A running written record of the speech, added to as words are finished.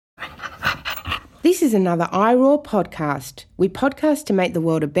This is another iRaw podcast. We podcast to make the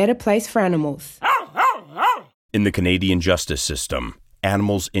world a better place for animals. In the Canadian justice system,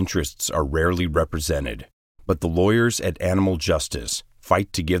 animals' interests are rarely represented, but the lawyers at Animal Justice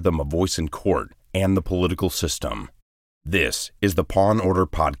fight to give them a voice in court and the political system. This is the Paw Order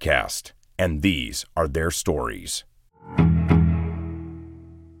podcast, and these are their stories.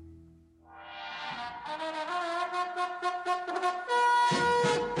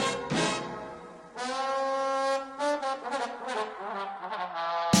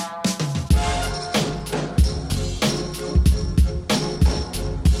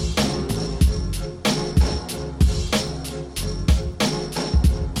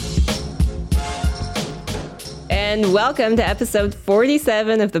 And welcome to episode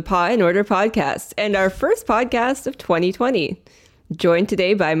 47 of the Paw Order podcast, and our first podcast of 2020. Joined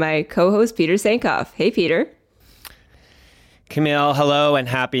today by my co-host, Peter Sankoff. Hey, Peter. Camille, hello and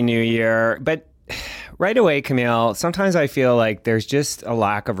Happy New Year. But right away, Camille, sometimes I feel like there's just a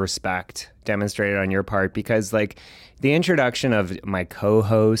lack of respect demonstrated on your part because, like, the introduction of my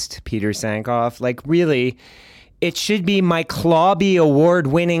co-host, Peter Sankoff, like, really... It should be my Clawbie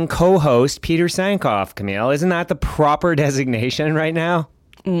award-winning co-host, Peter Sankoff, Camille. Isn't that the proper designation right now?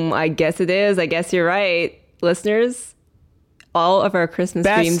 I guess it is. I guess you're right. Listeners, all of our Christmas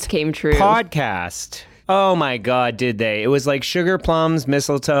dreams came true. Podcast. Oh my God, did they? It was like sugar plums,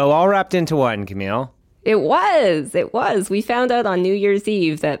 mistletoe, all wrapped into one, Camille. It was. We found out on New Year's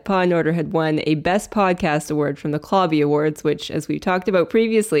Eve that Paw Order had won a Best Podcast Award from the Clawbie Awards, which, as we talked about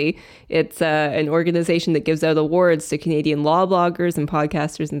previously, it's an organization that gives out awards to Canadian law bloggers and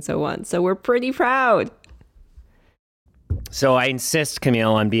podcasters and so on. So we're pretty proud. So I insist,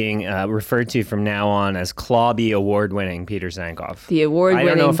 Camille, on being referred to from now on as Clawbie award-winning Peter Sankoff. The award-winning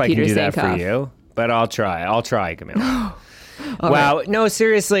Peter Sankoff. I don't know if I can do that for you, but I'll try, Camille. Wow. Right. No,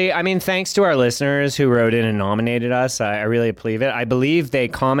 seriously. I mean, thanks to our listeners who wrote in and nominated us. I really believe it. I believe they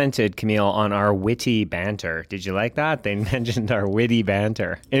commented, Camille, on our witty banter. Did you like that? They mentioned our witty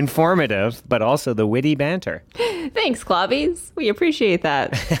banter. Informative, but also the witty banter. Thanks, Clawbies. We appreciate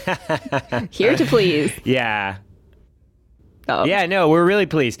that. Here to please. Yeah. Yeah, no, we're really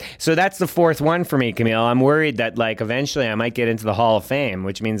pleased. So that's the fourth one for me, Camille. I'm worried that, like, eventually I might get into the Hall of Fame,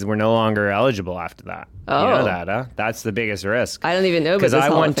 which means we're no longer eligible after that. Oh. You know that, huh? That's the biggest risk. I don't even know about this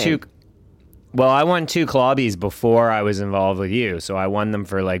Hall of Fame. Well, I won 2 Clawbies before I was involved with you. So I won them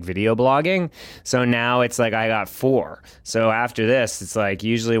for, like, video blogging. So now it's like I got 4. So after this, it's like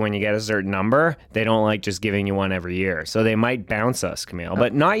usually when you get a certain number, they don't like just giving you one every year. So they might bounce us, Camille.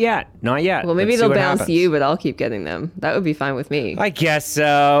 But not yet. Not yet. Well, maybe they'll bounce you, but I'll keep getting them. That would be fine with me. I guess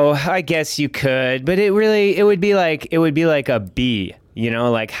so. I guess you could. But it would be like a B. You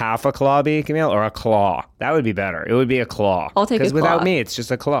know, like half a Clawbie, Camille, or a claw. That would be better. It would be a claw. I'll take a claw. Because without me, it's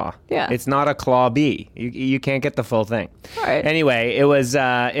just a claw. Yeah. It's not a Clawbie. You can't get the full thing. All right. Anyway, it was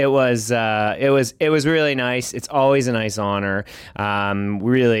really nice. It's always a nice honor,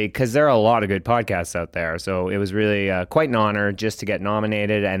 really, because there are a lot of good podcasts out there. So it was really quite an honor just to get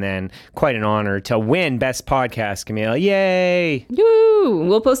nominated, and then quite an honor to win Best Podcast, Camille. Yay! Woo!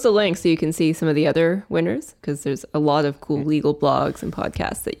 We'll post a link so you can see some of the other winners, because there's a lot of cool legal blogs and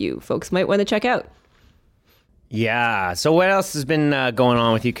podcasts that you folks might want to check out. Yeah. So what else has been going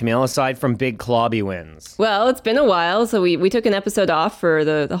on with you, Camille, aside from big Clawbie wins? Well, it's been a while. So we took an episode off for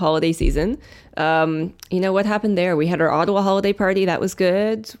the holiday season. You know, what happened there? We had our Ottawa holiday party. That was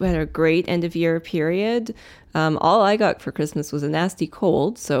good. We had a great end of year period. All I got for Christmas was a nasty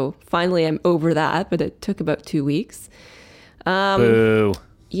cold. So finally I'm over that, but it took about 2 weeks. Boo.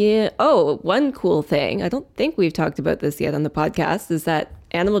 Yeah. Oh, one cool thing, I don't think we've talked about this yet on the podcast, is that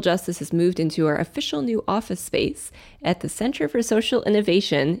Animal Justice has moved into our official new office space at the Centre for Social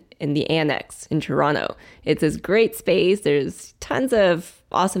Innovation in the Annex in Toronto. It's this great space. There's tons of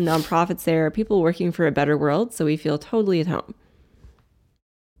awesome nonprofits there, people working for a better world, so we feel totally at home.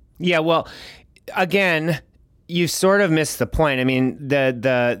 Yeah, well, again, you sort of missed the point. I mean,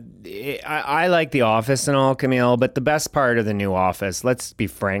 I like the office and all, Camille, but the best part of the new office, let's be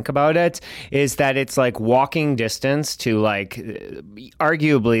frank about it, is that it's like walking distance to, like,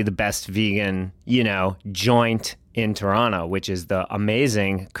 arguably the best vegan, joint in Toronto, which is the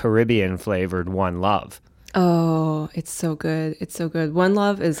amazing Caribbean flavored One Love. Oh, it's so good. It's so good. One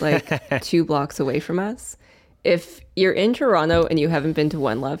Love is like 2 blocks away from us. If you're in Toronto and you haven't been to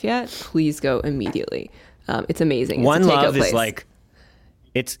One Love yet, please go immediately. It's amazing. One Love is like,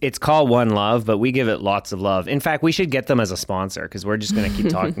 It's called One Love, but we give it lots of love. In fact, we should get them as a sponsor because we're just going to keep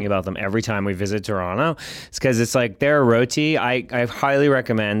talking about them every time we visit Toronto. It's because it's like their roti. I highly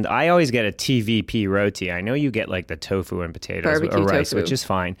recommend. I always get a TVP roti. I know you get like the tofu and potatoes Barbecue or rice, tofu. which is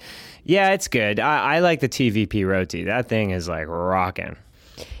fine. Yeah, it's good. I like the TVP roti. That thing is like rocking.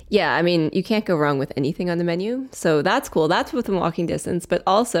 Yeah, I mean, you can't go wrong with anything on the menu. So that's cool. That's within walking distance. But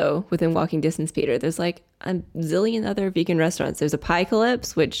also within walking distance, Peter, there's like a zillion other vegan restaurants. There's a Pie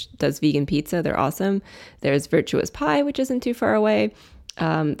Calypse, which does vegan pizza. They're awesome. There's Virtuous Pie, which isn't too far away.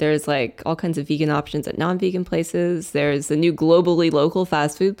 There's like all kinds of vegan options at non-vegan places. There's a new globally local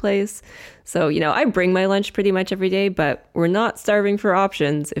fast food place. So, I bring my lunch pretty much every day, but we're not starving for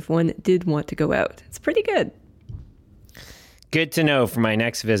options if one did want to go out. It's pretty good. Good to know for my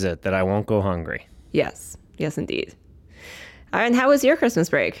next visit that I won't go hungry. Yes. Yes, indeed. And how was your Christmas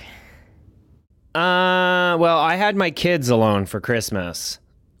break? Well, I had my kids alone for Christmas,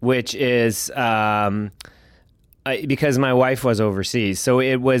 which is because my wife was overseas. So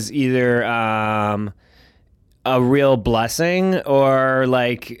it was either a real blessing or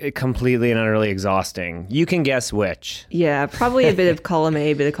like completely and utterly exhausting. You can guess which. Yeah, probably a bit of column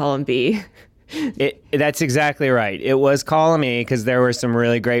A, a bit of column B. That's exactly right. It was column E because there were some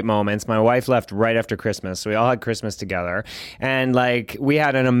really great moments. My wife left right after Christmas, so we all had Christmas together. And like we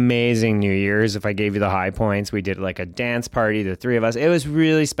had an amazing New Year's. If I gave you the high points, we did like a dance party, the three of us. It was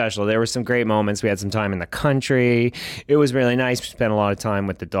really special. There were some great moments. We had some time in the country. It was really nice. We spent a lot of time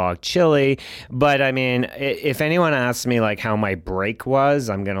with the dog Chili. But I mean, if anyone asks me like how my break was,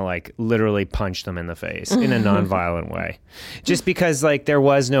 I'm gonna like literally punch them in the face in a nonviolent way. Just because like there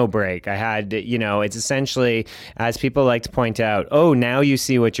was no break. I had, it's essentially, as people like to point out, oh, now you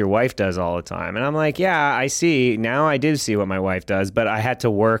see what your wife does all the time. And I'm like, yeah, I see. Now I do see what my wife does, but I had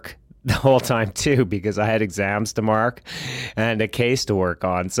to work the whole time too because I had exams to mark and a case to work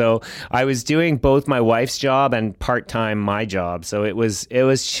on. So I was doing both my wife's job and part-time my job. So it was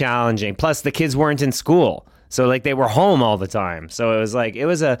challenging. Plus the kids weren't in school. So like they were home all the time. So it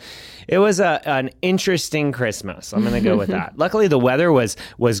was an interesting Christmas. I'm going to go with that. Luckily the weather was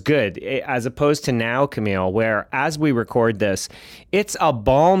good as opposed to now, Camille, where as we record this, it's a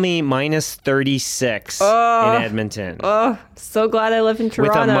balmy minus 36 in Edmonton. Oh, so glad I live in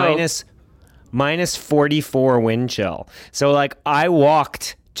Toronto. With a minus 44 wind chill. So like I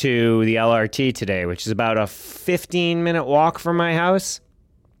walked to the LRT today, which is about a 15-minute walk from my house.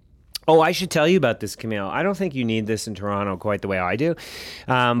 Oh, I should tell you about this, Camille. I don't think you need this in Toronto quite the way I do.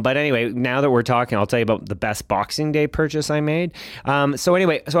 But anyway, now that we're talking, I'll tell you about the best Boxing Day purchase I made. So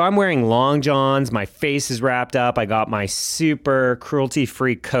I'm wearing long johns. My face is wrapped up. I got my super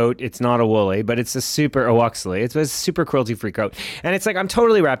cruelty-free coat. It's not a woolly, but it's a super Wuxley. It's a super cruelty-free coat. And it's like I'm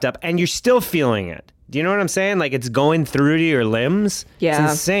totally wrapped up, and you're still feeling it. Do you know what I'm saying? Like it's going through to your limbs. Yeah.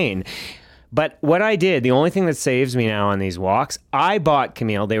 It's insane. But what I did, the only thing that saves me now on these walks, I bought,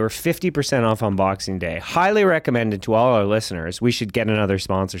 Camille, they were 50% off on Boxing Day. Highly recommended to all our listeners. We should get another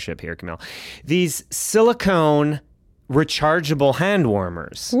sponsorship here, Camille. These silicone rechargeable hand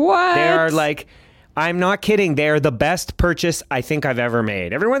warmers. What? They are like... I'm not kidding. They are the best purchase I think I've ever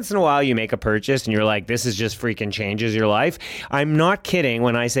made. Every once in a while you make a purchase and you're like, this is just freaking changes your life. I'm not kidding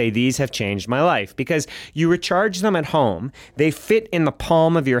when I say these have changed my life because you recharge them at home. They fit in the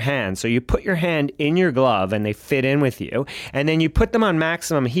palm of your hand. So you put your hand in your glove and they fit in with you. And then you put them on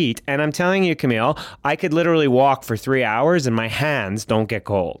maximum heat. And I'm telling you, Camille, I could literally walk for 3 hours and my hands don't get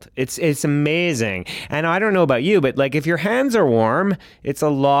cold. It's amazing. And I don't know about you, but like if your hands are warm, it's a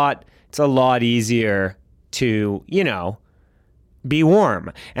lot easier to, be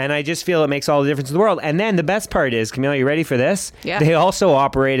warm. And I just feel it makes all the difference in the world. And then the best part is, Camille, you ready for this? Yeah. They also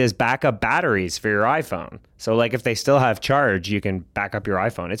operate as backup batteries for your iPhone. So like if they still have charge, you can back up your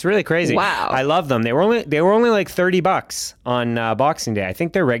iPhone. It's really crazy. Wow. I love them. They were only like $30 on Boxing Day. I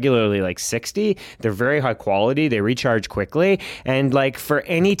think they're regularly like $60. They're very high quality. They recharge quickly. And like for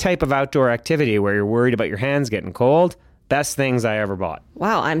any type of outdoor activity where you're worried about your hands getting cold, best things I ever bought.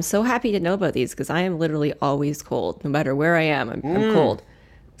 Wow, I'm so happy to know about these because I am literally always cold. No matter where I am, I'm cold.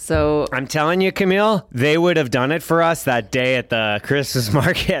 So I'm telling you, Camille, they would have done it for us that day at the Christmas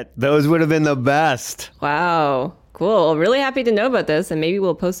market. Those would have been the best. wow, cool. Really happy to know about this. And maybe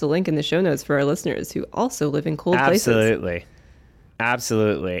we'll post a link in the show notes for our listeners who also live in cold places.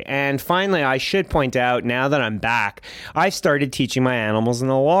 Absolutely. And finally, I should point out, now that I'm back, I started teaching my animals in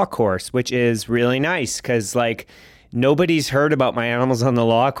the law course, which is really nice because like, nobody's heard about my Animals on the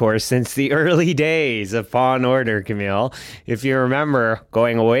Law course since the early days of Paw Order, Camille. If you remember,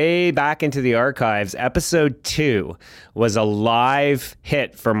 going way back into the archives, episode 2 was a live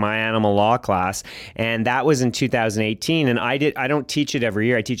hit for my animal law class, and that was in 2018. And I don't teach it every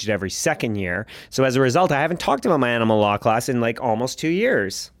year; I teach it every second year. So as a result, I haven't talked about my animal law class in like almost 2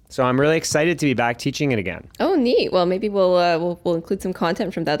 years. So I'm really excited to be back teaching it again. Oh, neat. Well, maybe we'll include some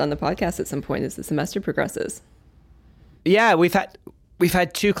content from that on the podcast at some point as the semester progresses. Yeah, we've had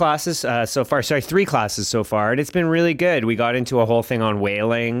 2 classes so far. Sorry, 3 classes so far, and it's been really good. We got into a whole thing on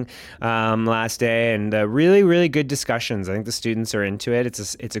whaling last day, and really, really good discussions. I think the students are into it.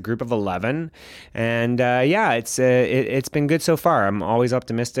 It's a group of 11, and it's been good so far. I'm always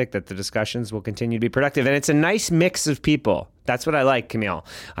optimistic that the discussions will continue to be productive, and it's a nice mix of people. That's what I like, Camille.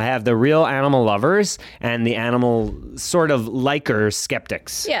 I have the real animal lovers and the animal sort of liker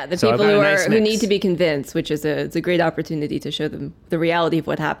skeptics. Yeah, the people who need to be convinced, which is it's a great opportunity to show them the reality of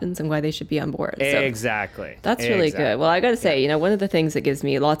what happens and why they should be on board. So exactly. That's really good. Well, I got to say, one of the things that gives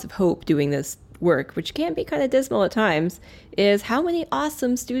me lots of hope doing this work, which can be kind of dismal at times, is how many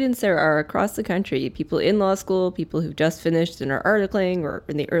awesome students there are across the country. People in law school, people who've just finished and are articling or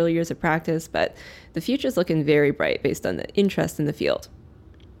in the early years of practice. But the future's looking very bright based on the interest in the field.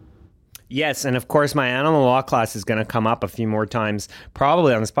 Yes, and of course, my animal law class is going to come up a few more times,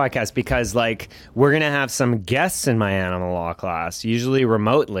 probably on this podcast, because we're going to have some guests in my animal law class, usually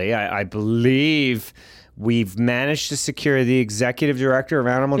remotely. I believe we've managed to secure the executive director of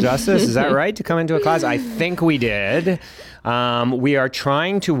animal justice. Is that right? To come into a class? I think we did. We are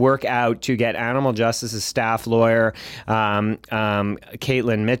trying to work out to get animal justice's staff lawyer,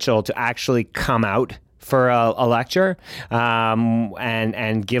 Caitlin Mitchell, to actually come out for a lecture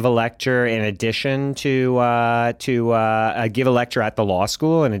and give a lecture in addition to give a lecture at the law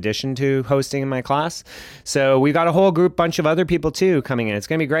school in addition to hosting in my class. So we've got a whole bunch of other people too coming in. It's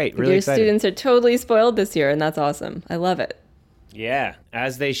going to be great. Really excited. Your students are totally spoiled this year, and that's awesome. I love it. Yeah,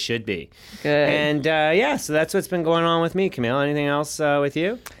 as they should be. Good. And so that's what's been going on with me, Camille. Anything else with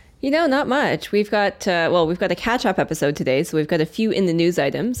you? Not much. We've got a catch-up episode today, so we've got a few in the news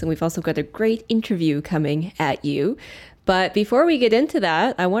items, and we've also got a great interview coming at you. But before we get into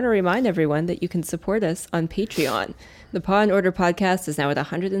that, I want to remind everyone that you can support us on Patreon. The Paw Order podcast is now at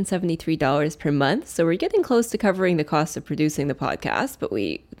 $173 per month, so we're getting close to covering the cost of producing the podcast, but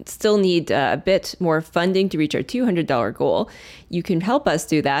we still need a bit more funding to reach our $200 goal. You can help us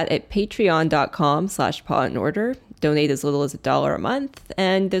do that at patreon.com/pawandorder. Donate as little as $1 a month,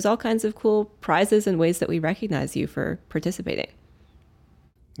 and there's all kinds of cool prizes and ways that we recognize you for participating.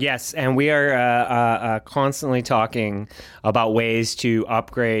 Yes, and we are constantly talking about ways to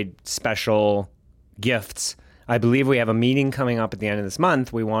upgrade special gifts. I believe we have a meeting coming up at the end of this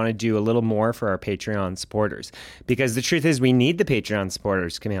month. We want to do a little more for our Patreon supporters, because the truth is we need the Patreon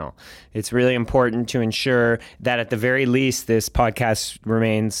supporters, Camille. It's really important to ensure that at the very least this podcast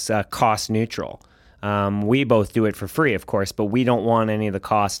remains cost neutral. We both do it for free, of course, but we don't want any of the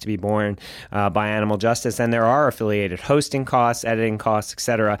costs to be borne by Animal Justice. And there are affiliated hosting costs, editing costs,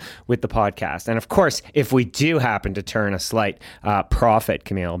 etc., with the podcast. And of course, if we do happen to turn a slight profit,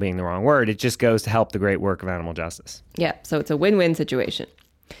 Camille being the wrong word, it just goes to help the great work of Animal Justice. Yeah, so it's a win-win situation.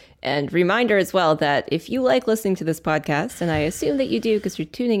 And reminder as well that if you like listening to this podcast, and I assume that you do because you're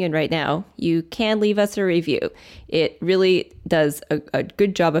tuning in right now, you can leave us a review. It really does a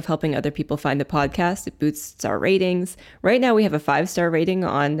good job of helping other people find the podcast. It boosts our ratings. Right now we have a 5-star rating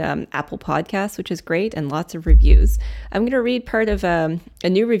on Apple Podcasts, which is great, and lots of reviews. I'm going to read part of a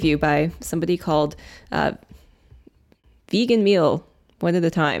new review by somebody called Vegan Meal, one at a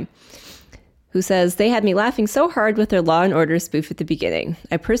time, who says, "They had me laughing so hard with their Law and Order spoof at the beginning.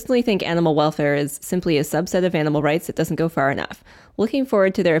 I personally think animal welfare is simply a subset of animal rights that doesn't go far enough. Looking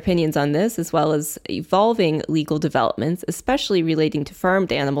forward to their opinions on this, as well as evolving legal developments, especially relating to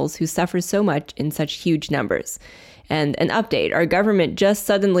farmed animals who suffer so much in such huge numbers. And an update, our government just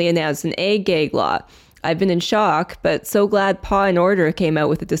suddenly announced an egg gag law. I've been in shock, but so glad Paw and Order came out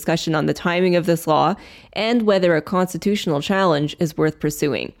with a discussion on the timing of this law and whether a constitutional challenge is worth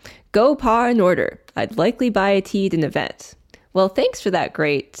pursuing. Go Paw and Order. I'd likely buy a tea at an event." Well, thanks for that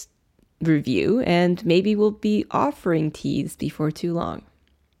great review, and maybe we'll be offering teas before too long.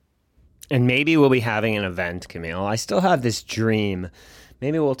 And maybe we'll be having an event, Camille. I still have this dream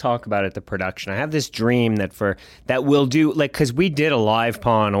Maybe we'll talk about it at the production. I have this dream that we'll do, like, because we did a live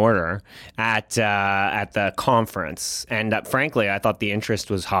Paw Order at the conference, and frankly, I thought the interest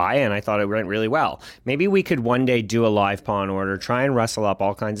was high, and I thought it went really well. Maybe we could one day do a live Paw Order, try and rustle up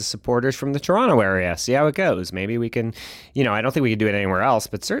all kinds of supporters from the Toronto area, see how it goes. Maybe we can, I don't think we could do it anywhere else,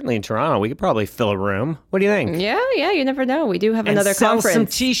 but certainly in Toronto, we could probably fill a room. What do you think? Yeah, you never know. We do have another conference. Sell some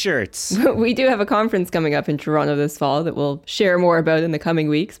T-shirts. We do have a conference coming up in Toronto this fall that we'll share more about in the coming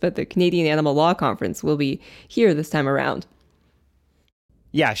weeks, but the Canadian Animal Law Conference will be here this time around.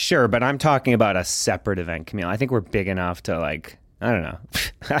 Yeah, sure, but I'm talking about a separate event, Camille. I think we're big enough to, like, I don't know.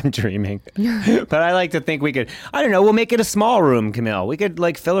 I'm dreaming. But I like to think we could, I don't know, we'll make it a small room, Camille. We could,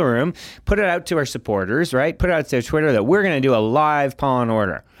 like, fill a room, put it out to our supporters, right? Put it out to Twitter that we're going to do a live Paw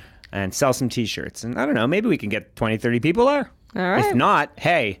Order and sell some T-shirts. And I don't know, maybe we can get 20, 30 people there. All right.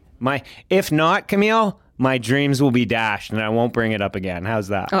 If not, Camille, my dreams will be dashed and I won't bring it up again. How's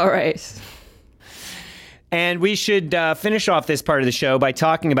that? All right. And we should finish off this part of the show by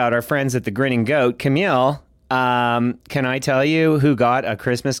talking about our friends at the Grinning Goat. Camille, can I tell you who got a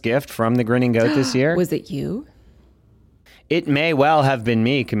Christmas gift from the Grinning Goat this year? Was it you? It may well have been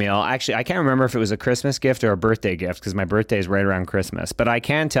me, Camille. Actually, I can't remember if it was a Christmas gift or a birthday gift because my birthday is right around Christmas. But I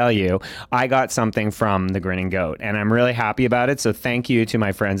can tell you, I got something from the Grinning Goat, and I'm really happy about it. So thank you to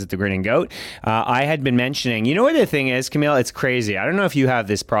my friends at the Grinning Goat. I had been mentioning, you know what the thing is, Camille? It's crazy. I don't know if you have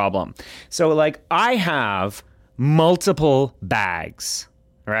this problem. So, like, I have multiple bags,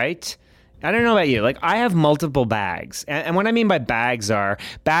 right? I don't know about you. Like, I have multiple bags. And what I mean by bags are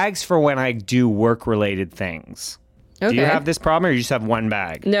bags for when I do work-related things. Okay. Do you have this problem, or you just have one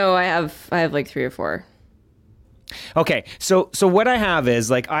bag? No, I have like 3 or 4. Okay, so what I have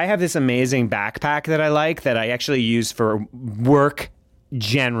is, like, I have this amazing backpack that I like that I actually use for work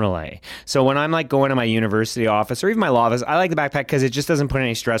generally. So when I'm, like, going to my university office or even my law office, I like the backpack because it just doesn't put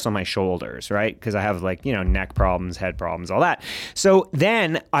any stress on my shoulders, right? Because I have, like, neck problems, head problems, all that. So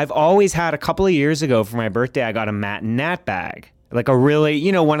then I've always had, a couple of years ago for my birthday, I got a Matt and Nat bag. Like a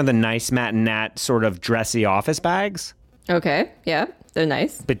really, one of the nice Matt and Nat sort of dressy office bags. Okay, yeah, they're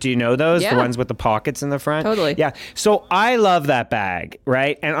nice. But do you know those? Yeah. The ones with the pockets in the front? Totally. Yeah. So I love that bag,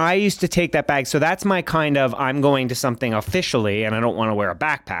 right? And I used to take that bag. So that's my kind of, I'm going to something officially and I don't want to wear a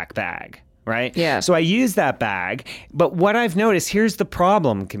backpack bag. Right? Yeah. So I use that bag. But what I've noticed, here's the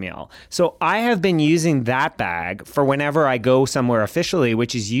problem, Camille. So I have been using that bag for whenever I go somewhere officially,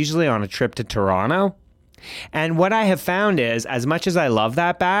 which is usually on a trip to Toronto. And what I have found is, as much as I love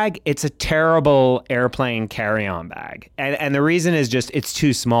that bag, it's a terrible airplane carry-on bag. And the reason is just it's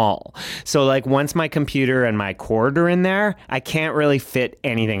too small. So, like, once my computer and my cord are in there, I can't really fit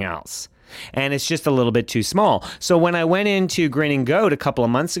anything else. And it's just a little bit too small. So when I went into Grinning Goat a couple of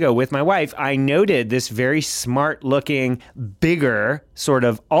months ago with my wife, I noted this very smart looking, bigger, sort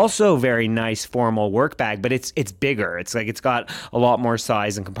of also very nice formal work bag, but it's bigger. It's like it's got a lot more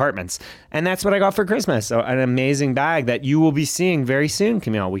size and compartments. And that's what I got for Christmas. So an amazing bag that you will be seeing very soon,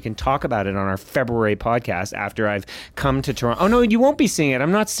 Camille. We can talk about it on our February podcast after I've come to Toronto. Oh, no, you won't be seeing it.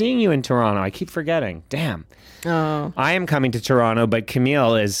 I'm not seeing you in Toronto. I keep forgetting. Damn. Oh. I am coming to Toronto, but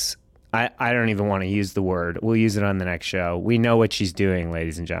Camille is... I don't even want to use the word. We'll use it on the next show. We know what she's doing,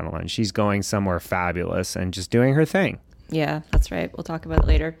 ladies and gentlemen. She's going somewhere fabulous and just doing her thing. Yeah, that's right. We'll talk about it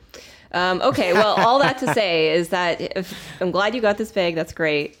later. Okay, well, all that to say is that I'm glad you got this bag. That's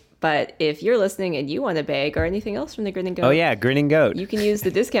great. But if you're listening and you want a bag or anything else from the Grinning Goat. Oh, yeah, Grinning Goat. You can use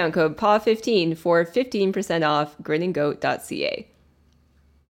the discount code PAW15 for 15% off grinninggoat.ca.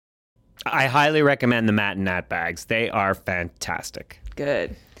 I highly recommend the Matt and Nat bags. They are fantastic.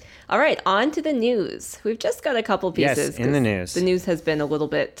 Good. All right, on to the news. We've just got a couple pieces. Yes, in the news. The news has been a little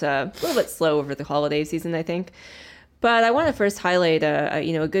bit slow over the holiday season, I think. But I want to first highlight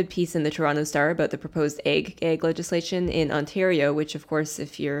a good piece in the Toronto Star about the proposed egg legislation in Ontario, which, of course,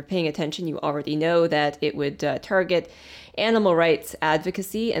 if you're paying attention, you already know that it would target animal rights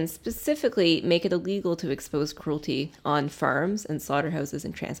advocacy and specifically make it illegal to expose cruelty on farms and slaughterhouses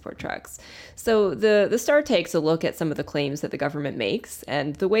and transport trucks. So the Star takes a look at some of the claims that the government makes,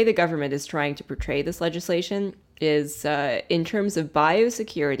 and the way the government is trying to portray this legislation is in terms of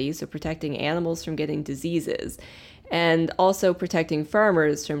biosecurity, so protecting animals from getting diseases, and also protecting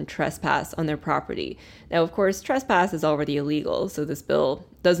farmers from trespass on their property. Now, of course, trespass is already illegal, so this bill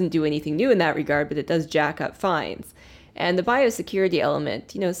doesn't do anything new in that regard, but it does jack up fines. And the biosecurity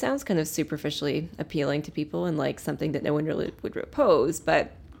element, sounds kind of superficially appealing to people and like something that no one really would oppose,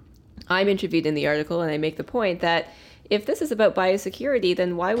 but I'm interviewed in the article and I make the point that if this is about biosecurity,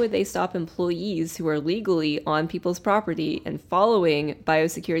 then why would they stop employees who are legally on people's property and following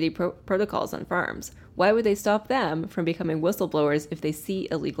biosecurity protocols on farms? Why would they stop them from becoming whistleblowers if they see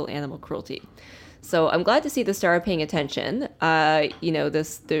illegal animal cruelty? So I'm glad to see the Star paying attention.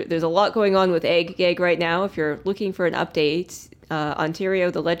 There's a lot going on with ag-gag right now. If you're looking for an update,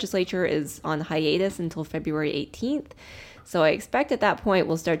 Ontario, the legislature is on hiatus until February 18th. So I expect at that point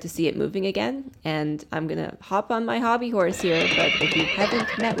we'll start to see it moving again. And I'm going to hop on my hobby horse here. But if you haven't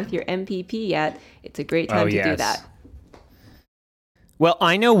met with your MPP yet, it's a great time to do that. Well,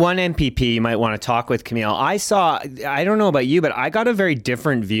 I know one MPP you might want to talk with, Camille. I don't know about you, but I got a very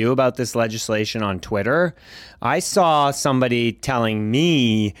different view about this legislation on Twitter. I saw somebody telling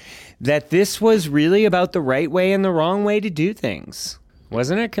me that this was really about the right way and the wrong way to do things.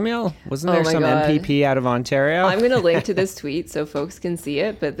 Wasn't it, Camille? Wasn't there some MPP out of Ontario? I'm going to link to this tweet so folks can see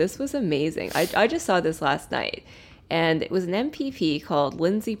it, but this was amazing. I just saw this last night, and it was an MPP called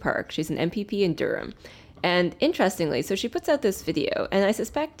Lindsay Park. She's an MPP in Durham. And interestingly, so she puts out this video, and I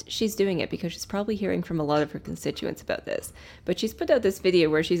suspect she's doing it because she's probably hearing from a lot of her constituents about this. But she's put out this video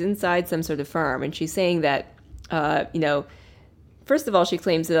where she's inside some sort of farm, and she's saying that, first of all, she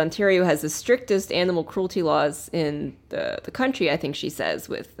claims that Ontario has the strictest animal cruelty laws in the country, I think she says,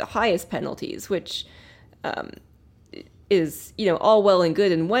 with the highest penalties, which is, all well and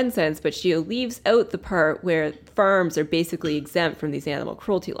good in one sense, but she leaves out the part where farms are basically exempt from these animal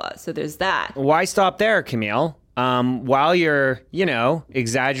cruelty laws. So there's that. Why stop there, Camille? While you're,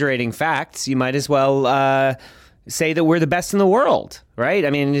 exaggerating facts, you might as well say that we're the best in the world, right? I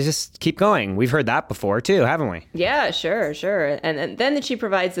mean, just keep going. We've heard that before too, haven't we? Yeah, sure. And then she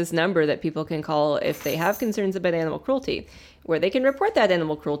provides this number that people can call if they have concerns about animal cruelty, where they can report that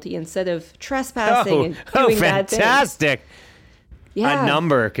animal cruelty instead of trespassing and doing bad things. Fantastic. Yeah. A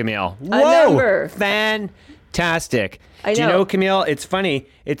number, Camille. Whoa, a number. Fantastic. I know. Do you know, Camille, it's funny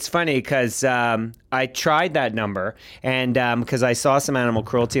because I tried that number, and because I saw some animal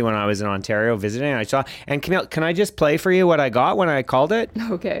cruelty when I was in Ontario visiting. And Camille, can I just play for you what I got when I called it?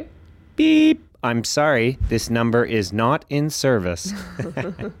 Okay. Beep. I'm sorry, this number is not in service.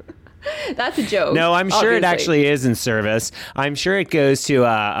 That's a joke. No, I'm sure obviously. It actually is in service. I'm sure it goes to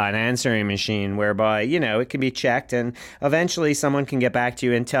an answering machine whereby, it can be checked, and eventually someone can get back to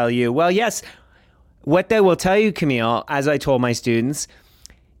you and tell you, well, yes, what they will tell you, Camille, as I told my students,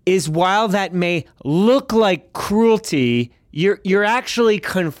 is while that may look like cruelty, you're actually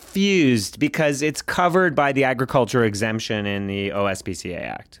confused because it's covered by the agriculture exemption in the OSPCA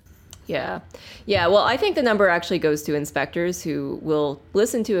Act. Yeah. Well, I think the number actually goes to inspectors who will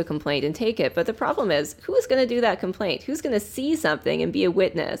listen to a complaint and take it. But the problem is, who is going to do that complaint? Who's going to see something and be a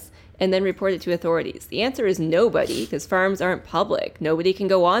witness and then report it to authorities? The answer is nobody, because farms aren't public. Nobody can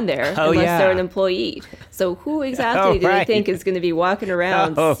go on there unless they're an employee. So who exactly do they think is going to be walking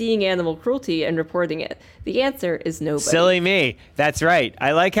around seeing animal cruelty and reporting it? The answer is nobody. Silly me. That's right.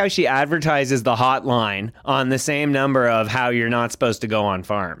 I like how she advertises the hotline on the same number of how you're not supposed to go on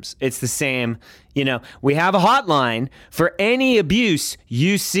farms. It's the same. We have a hotline for any abuse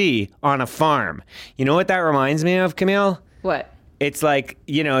you see on a farm. You know what that reminds me of, Camille? What? It's like,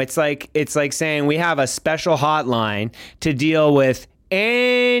 it's like saying we have a special hotline to deal with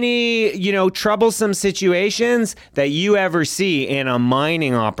any, troublesome situations that you ever see in a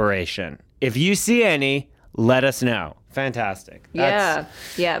mining operation. If you see any, let us know. Fantastic. Yeah.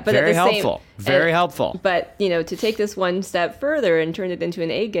 But very helpful. Very helpful. But, to take this one step further and turn it into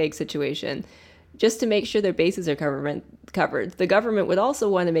an ag situation, just to make sure their bases are covered, the government would also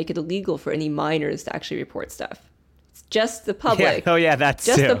want to make it illegal for any miners to actually report stuff. It's just the public. Yeah. That's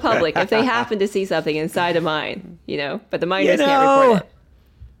just too. the public. If they happen to see something inside a mine, but the miners can't report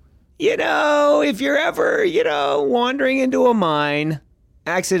it. If you're ever, wandering into a mine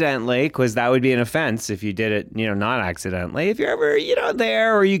accidentally, because that would be an offense if you did it, not accidentally. If you're ever,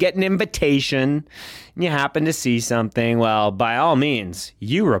 there, or you get an invitation and you happen to see something, well, by all means,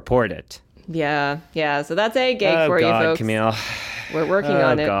 you report it. Yeah. So that's a gig for you folks. Camille. We're working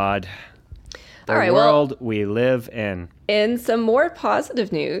on it. Oh, God. The All right, world we live in. In some more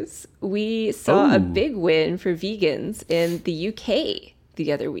positive news, we saw a big win for vegans in the UK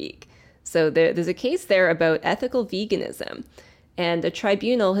the other week. So there's a case there about ethical veganism, and a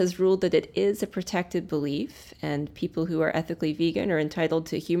tribunal has ruled that it is a protected belief, and people who are ethically vegan are entitled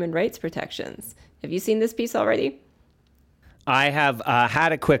to human rights protections. Have you seen this piece already? I have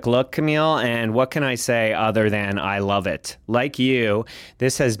had a quick look, Camille, and what can I say other than I love it? Like you,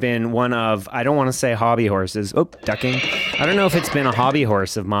 this has been one of, I don't want to say hobby horses. Oh, ducking. I don't know if it's been a hobby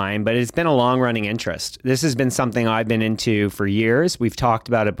horse of mine, but it's been a long-running interest. This has been something I've been into for years. We've talked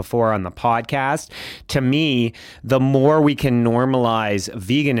about it before on the podcast. To me, the more we can normalize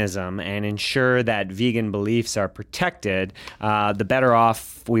veganism and ensure that vegan beliefs are protected, the better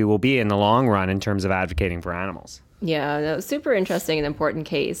off we will be in the long run in terms of advocating for animals. Yeah, no, super interesting and important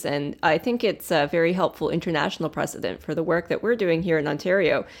case. And I think it's a very helpful international precedent for the work that we're doing here in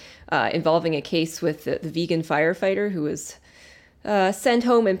Ontario, involving a case with the vegan firefighter who was sent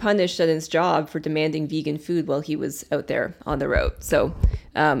home and punished at his job for demanding vegan food while he was out there on the road. So,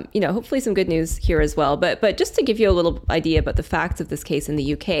 hopefully some good news here as well. But just to give you a little idea about the facts of this case in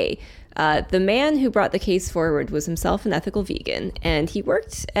the UK, the man who brought the case forward was himself an ethical vegan, and he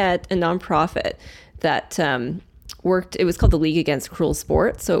worked at a nonprofit that it was called the League Against Cruel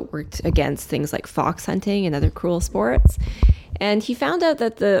Sport, so it worked against things like fox hunting and other cruel sports. And he found out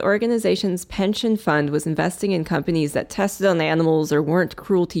that the organization's pension fund was investing in companies that tested on animals or weren't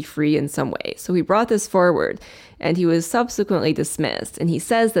cruelty-free in some way. So he brought this forward, and he was subsequently dismissed. And he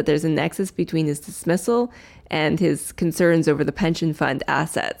says that there's a nexus between his dismissal and his concerns over the pension fund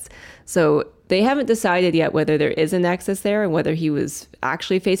assets. So they haven't decided yet whether there is a nexus there and whether he was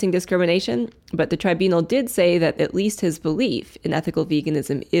actually facing discrimination, but the tribunal did say that at least his belief in ethical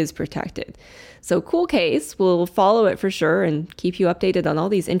veganism is protected. So cool case. We'll follow it for sure and keep you updated on all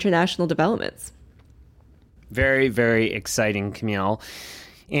these international developments. Very, very exciting, Camille.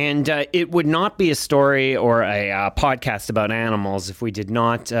 And it would not be a story or a podcast about animals if we did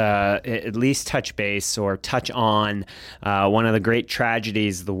not at least touch base or touch on one of the great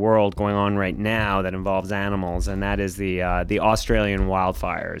tragedies of the world going on right now that involves animals, and that is the Australian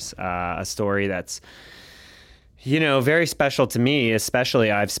wildfires, a story that's very special to me, especially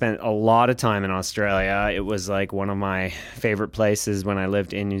I've spent a lot of time in Australia. It was like one of my favorite places when I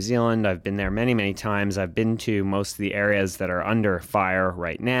lived in New Zealand. I've been there many, many times. I've been to most of the areas that are under fire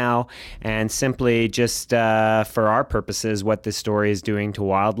right now, and simply just for our purposes, what this story is doing to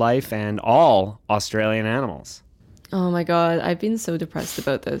wildlife and all Australian animals. Oh my God, I've been so depressed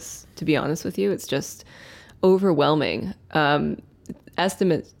about this, to be honest with you. It's just overwhelming.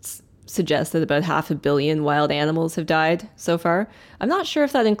 Estimates suggest that about 500 million wild animals have died so far. I'm not sure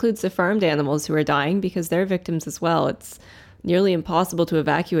if that includes the farmed animals who are dying, because they're victims as well. It's nearly impossible to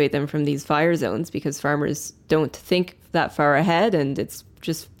evacuate them from these fire zones because farmers don't think that far ahead, and it's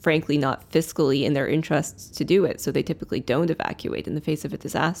just frankly not fiscally in their interests to do it. So they typically don't evacuate in the face of a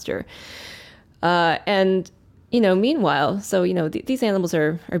disaster. Meanwhile, these animals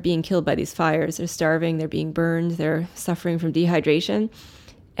are being killed by these fires. They're starving, they're being burned, they're suffering from dehydration.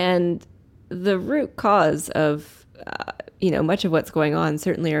 And the root cause of, much of what's going on,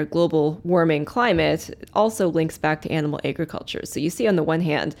 certainly our global warming climate, also links back to animal agriculture. So you see on the one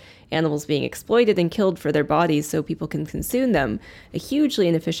hand, animals being exploited and killed for their bodies so people can consume them, a hugely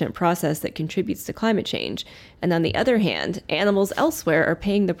inefficient process that contributes to climate change. And on the other hand, animals elsewhere are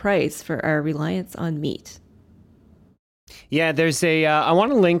paying the price for our reliance on meat. Yeah, there's I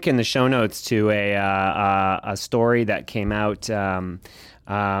want to link in the show notes to a story that came out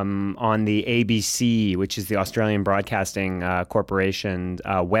on the ABC, which is the Australian Broadcasting Corporation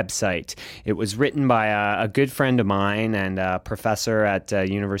website. It was written by a good friend of mine and a professor at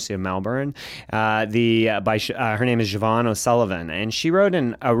University of Melbourne. Her name is Siobhan O'Sullivan, and she wrote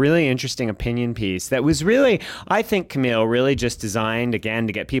a really interesting opinion piece that was really, I think, Camille, really just designed, again,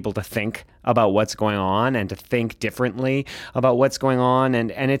 to get people to think about what's going on and to think differently about what's going on.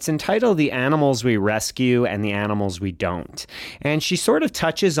 And it's entitled The Animals We Rescue and the Animals We Don't. And she sort of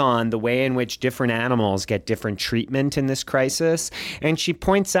touches on the way in which different animals get different treatment in this crisis. And she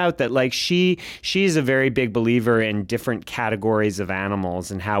points out that she's a very big believer in different categories of animals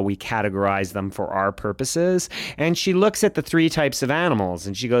and how we categorize them for our purposes. And she looks at the three types of animals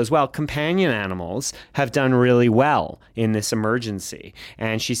and she goes, well, companion animals have done really well in this emergency.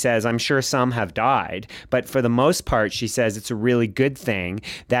 And she says, I'm sure some have died, but for the most part, she says it's a really good thing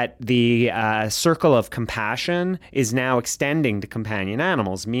that the circle of compassion is now extending to companion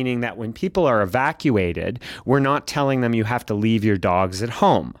animals, meaning that when people are evacuated, we're not telling them you have to leave your dogs at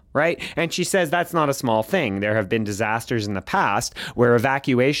home. Right? And she says that's not a small thing. There have been disasters in the past where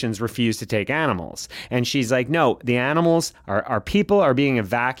evacuations refuse to take animals. And she's like, no, the animals, our people are being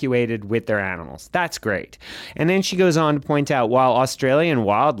evacuated with their animals. That's great. And then she goes on to point out, while Australian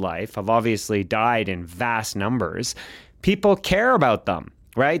wildlife have obviously died in vast numbers, people care about them.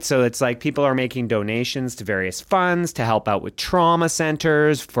 right? So it's like people are making donations to various funds to help out with trauma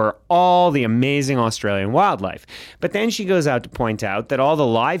centers for all the amazing Australian wildlife. But then she goes out to point out that all the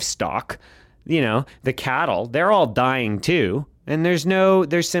livestock, the cattle, they're all dying too. And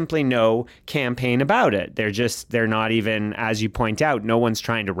there's simply no campaign about it. They're not even, as you point out, no one's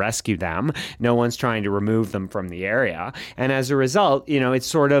trying to rescue them. No one's trying to remove them from the area. And as a result,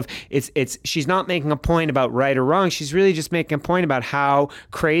 she's not making a point about right or wrong. She's really just making a point about how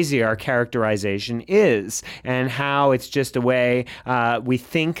crazy our characterization is and how it's just a way we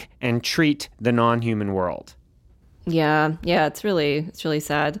think and treat the non-human world. Yeah, it's really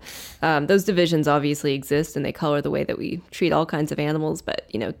sad. Those divisions obviously exist and they color the way that we treat all kinds of animals. But,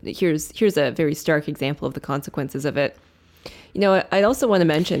 here's a very stark example of the consequences of it. I also want to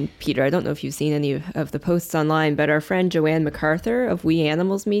mention, Peter, I don't know if you've seen any of the posts online, but our friend Joanne MacArthur of We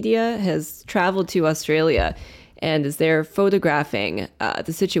Animals Media has traveled to Australia and is there photographing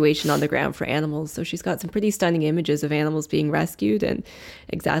the situation on the ground for animals. So she's got some pretty stunning images of animals being rescued and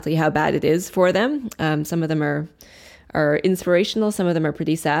exactly how bad it is for them. Some of them are inspirational, some of them are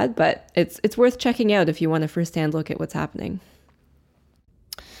pretty sad, but it's worth checking out if you want a first-hand look at what's happening.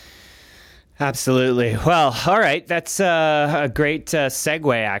 Absolutely. Well, all right. That's a great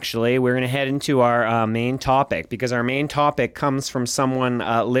segue, actually. We're going to head into our main topic because our main topic comes from someone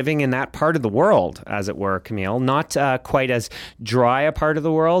living in that part of the world, as it were, Camille. Not quite as dry a part of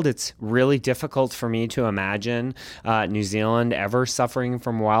the world. It's really difficult for me to imagine New Zealand ever suffering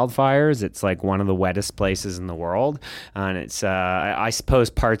from wildfires. It's like one of the wettest places in the world. And it's, I suppose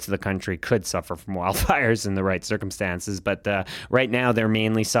parts of the country could suffer from wildfires in the right circumstances. But right now, they're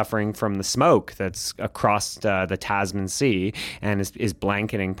mainly suffering from the smoke that's across the Tasman Sea and is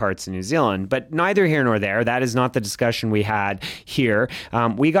blanketing parts of New Zealand. But neither here nor there. That is not the discussion we had here.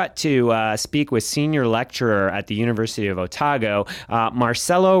 We got to speak with senior lecturer at the University of Otago,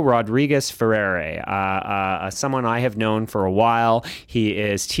 Marcelo Rodriguez Ferrere, someone I have known for a while. He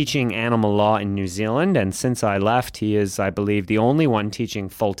is teaching animal law in New Zealand, and since I left, he is, I believe, the only one teaching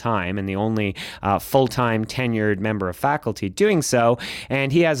full-time and the only full-time tenured member of faculty doing so.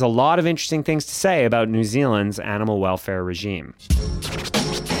 And he has a lot of interesting things to say about New Zealand's animal welfare regime.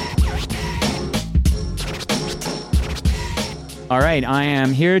 All right, I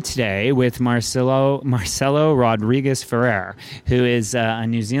am here today with Marcelo Rodriguez Ferrere, who is a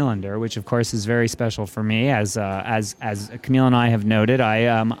New Zealander, which of course is very special for me. As Camille and I have noted, I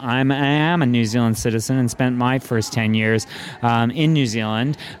am a New Zealand citizen and spent my first 10 years in New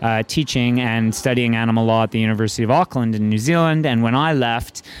Zealand teaching and studying animal law at the University of Auckland in New Zealand. And when I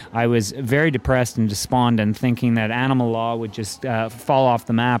left, I was very depressed and despondent, thinking that animal law would just fall off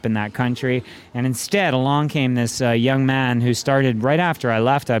the map in that country. And instead, along came this young man who started right after I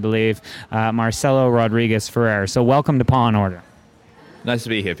left, I believe, Marcelo Rodriguez Ferrere. So welcome to Paw Order. Nice to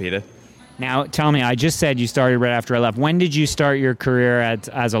be here, Peter. Now, tell me, I just said you started right after I left. When did you start your career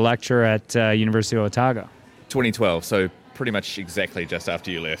as a lecturer at University of Otago? 2012, so pretty much exactly just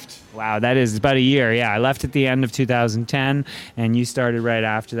after you left. Wow, that is about a year. Yeah, I left at the end of 2010, and you started right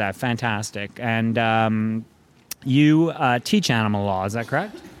after that. Fantastic. And you teach animal law, is that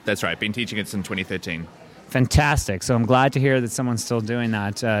correct? That's right. Been teaching it since 2013. Fantastic. So I'm glad to hear that someone's still doing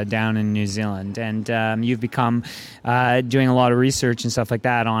that down in New Zealand. And you've become doing a lot of research and stuff like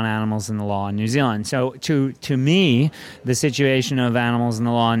that on animals in the law in New Zealand. So to me, the situation of animals in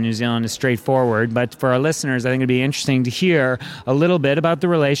the law in New Zealand is straightforward. But for our listeners, I think it'd be interesting to hear a little bit about the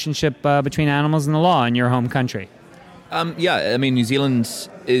relationship between animals and the law in your home country. New Zealand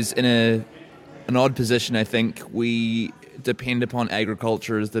is in an odd position, I think. We depend upon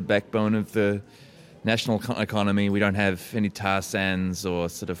agriculture as the backbone of the national economy. We don't have any tar sands or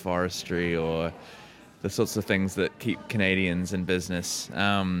sort of forestry or the sorts of things that keep Canadians in business.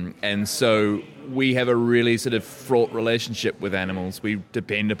 And so we have a really sort of fraught relationship with animals. We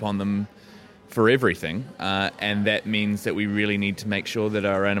depend upon them for everything. And that means that we really need to make sure that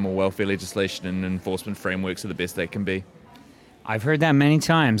our animal welfare legislation and enforcement frameworks are the best they can be. I've heard that many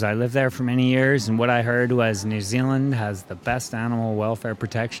times. I lived there for many years, and what I heard was New Zealand has the best animal welfare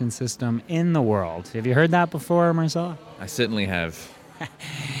protection system in the world. Have you heard that before, Marcelo? I certainly have.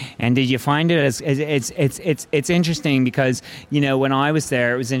 And did you find it as it's interesting because, when I was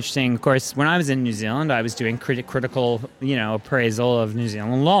there, it was interesting. Of course, when I was in New Zealand, I was doing critical, appraisal of New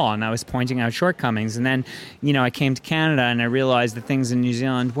Zealand law, and I was pointing out shortcomings. And then, I came to Canada, and I realized that things in New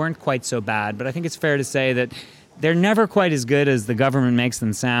Zealand weren't quite so bad. But I think it's fair to say that they're never quite as good as the government makes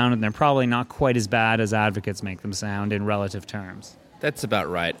them sound, and they're probably not quite as bad as advocates make them sound in relative terms. That's about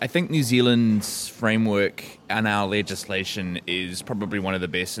right. I think New Zealand's framework and our legislation is probably one of the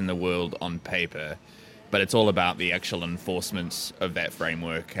best in the world on paper. but it's all about the actual enforcement of that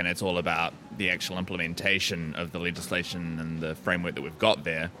framework, and it's all about the actual implementation of the legislation and the framework that we've got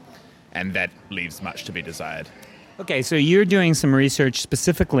there, and that leaves much to be desired. Okay, so you're doing some research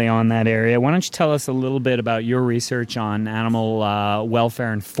specifically on that area. Why don't you tell us a little bit about your research on animal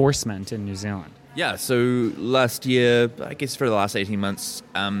welfare enforcement in New Zealand? Yeah, so last year, I guess for the last 18 months,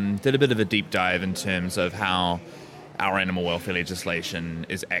 did a bit of a deep dive in terms of how our animal welfare legislation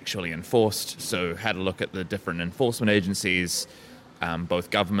is actually enforced. So had a look at the different enforcement agencies,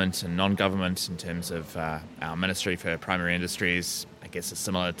 both government and non-government, in terms of our Ministry for Primary Industries, I guess is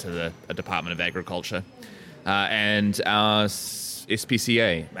similar to the Department of Agriculture, and our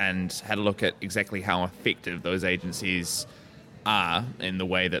SPCA, and had a look at exactly how effective those agencies are in the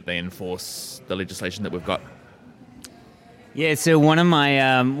way that they enforce the legislation that we've got. Yeah, so one of my,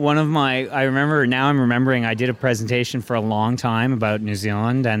 I remember, now I'm remembering, I did a presentation for a long time about New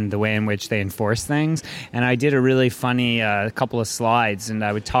Zealand and the way in which they enforce things, and I did a really funny couple of slides, and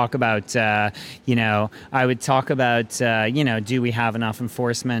I would talk about, do we have enough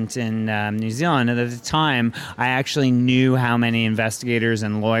enforcement in New Zealand? And at the time, I actually knew how many investigators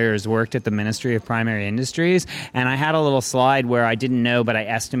and lawyers worked at the Ministry of Primary Industries, and I had a little slide where I didn't know, but I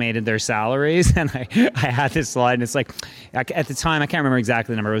estimated their salaries, and I had this slide, and it's like, at the time, I can't remember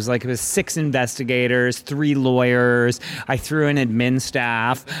exactly the number. It was 6 investigators, 3 lawyers. I threw in admin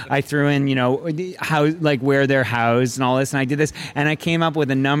staff. I threw in, where they're housed and all this. And I did this, and I came up with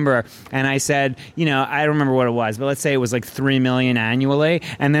a number. And I said, I don't remember what it was, but let's say it was like $3 million annually.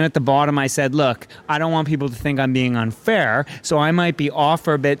 And then at the bottom, I said, look, I don't want people to think I'm being unfair, so I might be off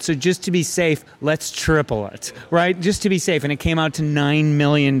for a bit. So just to be safe, let's triple it, right? Just to be safe. And it came out to $9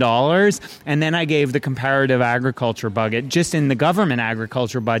 million. And then I gave the comparative agriculture budget, just in the government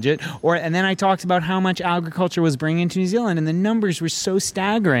agriculture budget, and then I talked about how much agriculture was bringing to New Zealand, and the numbers were so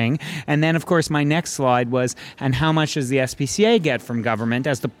staggering. And then, of course, my next slide was, and how much does the SPCA get from government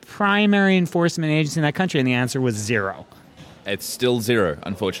as the primary enforcement agency in that country? And the answer was 0. It's still 0,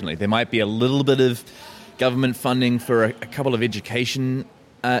 unfortunately. There might be a little bit of government funding for a couple of education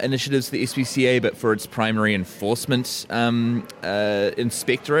initiatives for the SPCA, but for its primary enforcement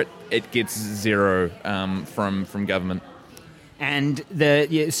inspectorate, it gets 0 from government. And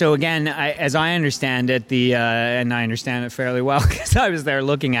so again, as I understand it, and I understand it fairly well because I was there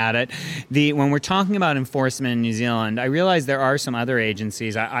looking at it. When we're talking about enforcement in New Zealand, I realize there are some other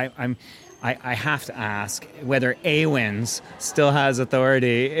agencies. I have to ask whether AWINS still has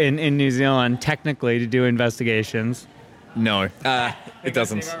authority in New Zealand technically to do investigations. No, it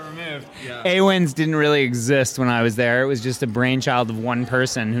doesn't. Yeah. AWINS didn't really exist when I was there. It was just a brainchild of one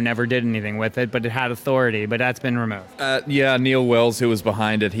person who never did anything with it, but it had authority, but that's been removed. Neil Wells, who was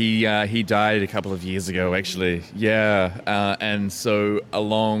behind it, he died a couple of years ago, actually. Yeah, and so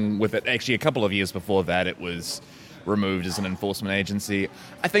along with it, actually a couple of years before that, it was removed as an enforcement agency.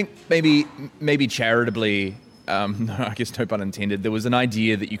 I think maybe charitably, I guess no pun intended, there was an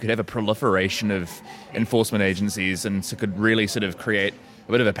idea that you could have a proliferation of enforcement agencies and so could really sort of create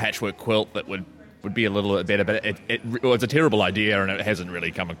a bit of a patchwork quilt that would be a little bit better, but it's a terrible idea and it hasn't really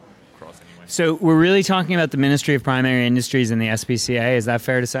come across anyway. So we're really talking about the Ministry of Primary Industries and the SPCA, is that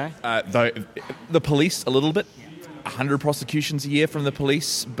fair to say? The police, a little bit. 100 prosecutions a year from the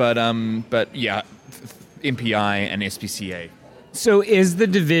police, but yeah, MPI and SPCA. So is the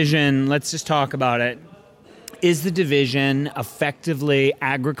division, let's just talk about it, is the division effectively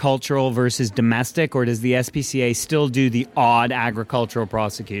agricultural versus domestic, or does the SPCA still do the odd agricultural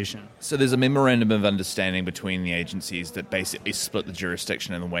prosecution? So there's a memorandum of understanding between the agencies that basically split the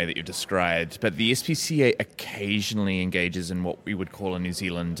jurisdiction in the way that you described, but the SPCA occasionally engages in what we would call in New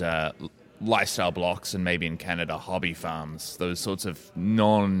Zealand lifestyle blocks, and maybe in Canada hobby farms, those sorts of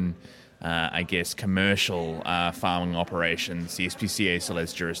commercial farming operations. The SPCA still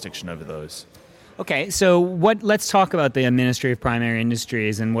has jurisdiction over those. Okay, so let's talk about the Ministry of Primary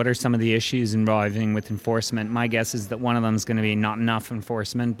Industries and what are some of the issues involving with enforcement. My guess is that one of them is going to be not enough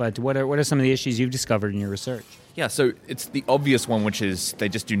enforcement, but what are some of the issues you've discovered in your research? Yeah, so it's the obvious one, which is they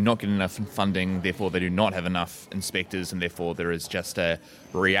just do not get enough funding, therefore they do not have enough inspectors, and therefore there is just a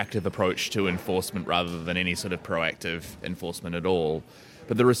reactive approach to enforcement rather than any sort of proactive enforcement at all.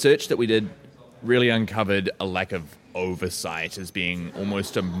 But the research that we did really uncovered a lack of oversight as being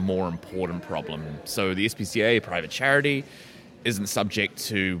almost a more important problem. So the SPCA, private charity, isn't subject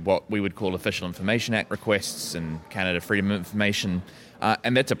to what we would call Official Information Act requests and Canada Freedom of Information.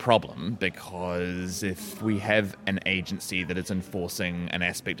 And that's a problem because if we have an agency that is enforcing an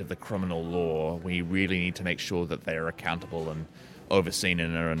aspect of the criminal law, we really need to make sure that they are accountable and overseen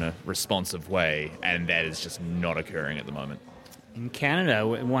in a responsive way, and that is just not occurring at the moment. In Canada,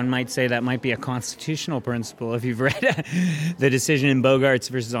 one might say that might be a constitutional principle. If you've read the decision in Bogarts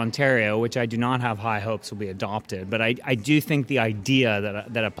versus Ontario, which I do not have high hopes will be adopted, but I do think the idea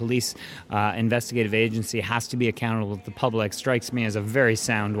that a police investigative agency has to be accountable to the public strikes me as a very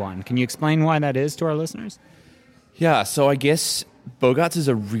sound one. Can you explain why that is to our listeners? Yeah, so I guess Bogarts is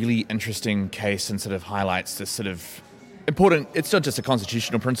a really interesting case and sort of highlights this sort of important, it's not just a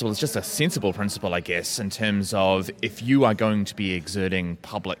constitutional principle, it's just a sensible principle, I guess, in terms of if you are going to be exerting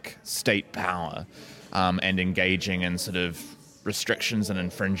public state power and engaging in sort of restrictions and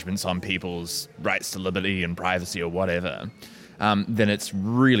infringements on people's rights to liberty and privacy or whatever, then it's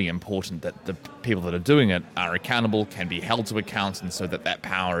really important that the people that are doing it are accountable, can be held to account, and so that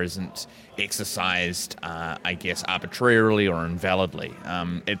power isn't exercised, I guess, arbitrarily or invalidly.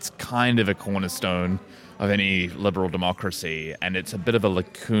 It's kind of a cornerstone of any liberal democracy, and it's a bit of a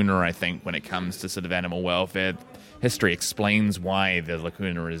lacuna, I think, when it comes to sort of animal welfare. History explains why the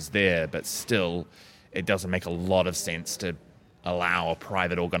lacuna is there, but still, it doesn't make a lot of sense to allow a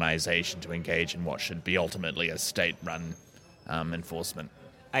private organization to engage in what should be ultimately a state-run enforcement.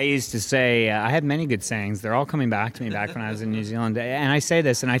 I used to say, I had many good sayings. They're all coming back to me back when I was in New Zealand. And I say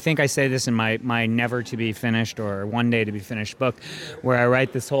this, and I think I say this in my never to be finished or one day to be finished book, where I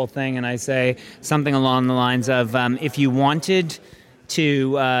write this whole thing and I say something along the lines of, if you wanted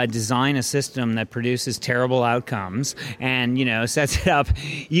to design a system that produces terrible outcomes and, sets it up,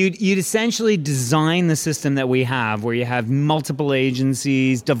 you'd essentially design the system that we have, where you have multiple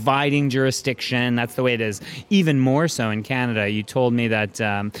agencies dividing jurisdiction. That's the way it is. Even more so in Canada. You told me that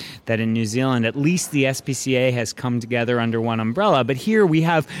in New Zealand, at least the SPCA has come together under one umbrella. But here we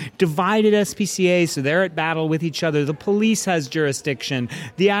have divided SPCAs, so they're at battle with each other. The police has jurisdiction.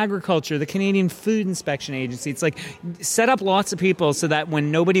 The agriculture, the Canadian Food Inspection Agency. It's like set up lots of people so that when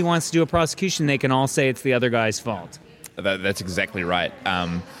nobody wants to do a prosecution, they can all say it's the other guy's fault. That's exactly right.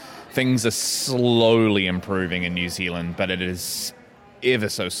 Things are slowly improving in New Zealand, but it is ever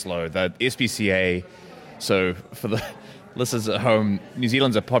so slow. The SPCA, so for the listeners at home, New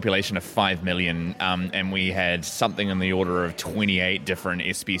Zealand's a population of 5 million, and we had something in the order of 28 different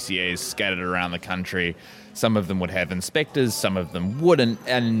SPCAs scattered around the country. Some of them would have inspectors, some of them wouldn't,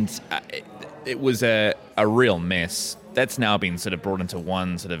 and it was a real mess. That's now been sort of brought into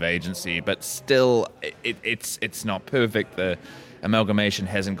one sort of agency, but still, it's not perfect. The amalgamation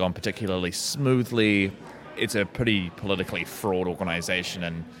hasn't gone particularly smoothly. It's a pretty politically fraught organization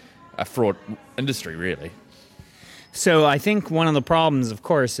and a fraught industry, really. So I think one of the problems, of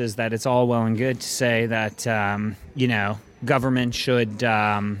course, is that it's all well and good to say that, government should...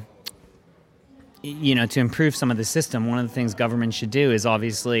 to improve some of the system, one of the things government should do is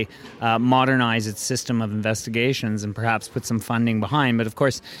obviously modernize its system of investigations and perhaps put some funding behind. But of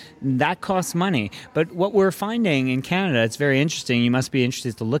course, that costs money. But what we're finding in Canada, it's very interesting. You must be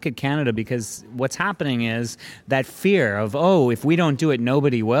interested to look at Canada, because what's happening is that fear of, if we don't do it,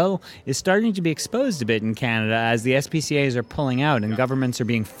 nobody will, is starting to be exposed a bit in Canada as the SPCAs are pulling out and governments are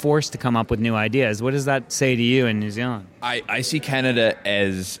being forced to come up with new ideas. What does that say to you in New Zealand? I see Canada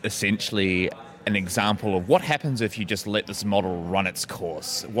as essentially an example of what happens if you just let this model run its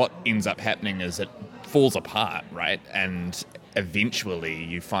course. What ends up happening is it falls apart, right? And eventually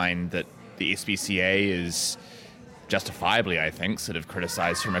you find that the SPCA is justifiably, I think, sort of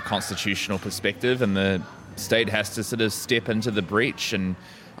criticized from a constitutional perspective, and the state has to sort of step into the breach. And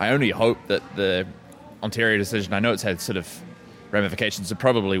I only hope that the Ontario decision, I know it's had sort of ramifications, it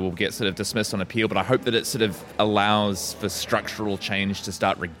probably will get sort of dismissed on appeal, but I hope that it sort of allows for structural change to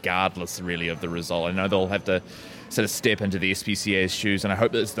start regardless really of the result. I know they'll have to sort of step into the SPCA's shoes, and I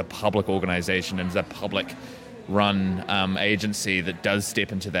hope that it's the public organisation and the public-run agency that does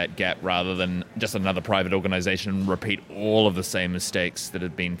step into that gap rather than just another private organisation and repeat all of the same mistakes that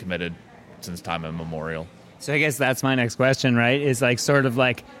have been committed since time immemorial. So I guess that's my next question, right? Is like sort of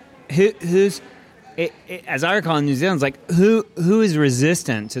like who's... as I recall in New Zealand, it's like who is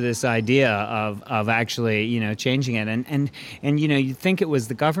resistant to this idea of actually changing it, and you'd think it was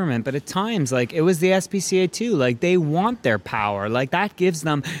the government, but at times like it was the SPCA too. Like they want their power, like that gives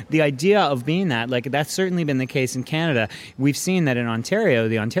them the idea of being that. Like that's certainly been the case in Canada. We've seen that in Ontario,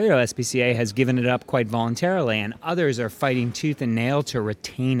 the Ontario SPCA has given it up quite voluntarily, and others are fighting tooth and nail to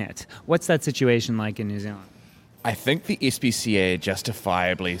retain it. What's that situation like in New Zealand? I think the SPCA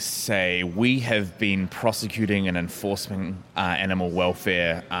justifiably say we have been prosecuting and enforcing animal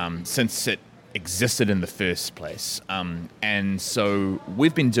welfare since it existed in the first place. And so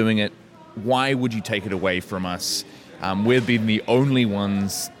we've been doing it. Why would you take it away from us? We've been the only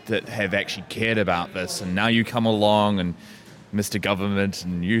ones that have actually cared about this. And now you come along and Mr. Government,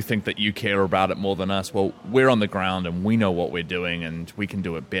 and you think that you care about it more than us. Well, we're on the ground and we know what we're doing and we can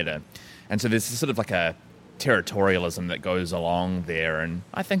do it better. And so there's sort of like a territorialism that goes along there. And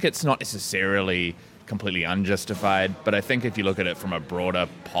I think it's not necessarily completely unjustified, but I think if you look at it from a broader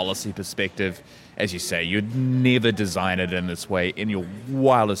policy perspective, as you say, you'd never design it in this way in your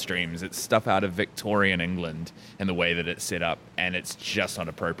wildest dreams. It's stuff out of Victorian England in the way that it's set up, and it's just not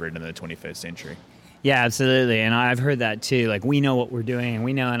appropriate in the 21st century. Yeah, absolutely. And I've heard that too. Like, we know what we're doing and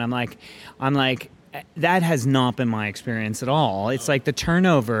we know. And I'm like, that has not been my experience at all. It's like the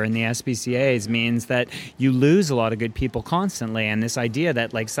turnover in the SPCAs means that you lose a lot of good people constantly. And this idea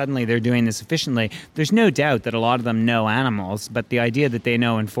that like suddenly they're doing this efficiently, there's no doubt that a lot of them know animals, but the idea that they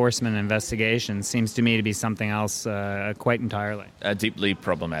know enforcement and investigation seems to me to be something else quite entirely. Deeply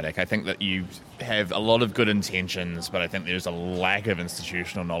problematic. I think that you have a lot of good intentions, but I think there's a lack of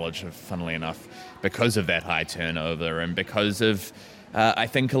institutional knowledge, funnily enough, because of that high turnover and because of, I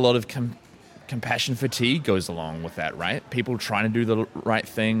think, a lot of compassion fatigue goes along with that, right? People trying to do the right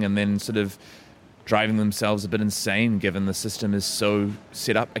thing and then sort of driving themselves a bit insane given the system is so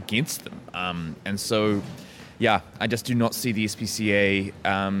set up against them. And so, yeah, I just do not see the SPCA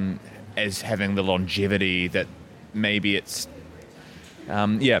as having the longevity that maybe it's...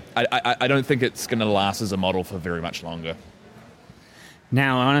 I don't think it's going to last as a model for very much longer.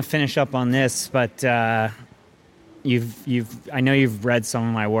 Now, I want to finish up on this, but... I know you've read some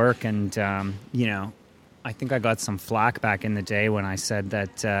of my work, and I think I got some flack back in the day when I said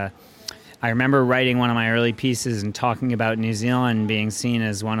that I remember writing one of my early pieces and talking about New Zealand being seen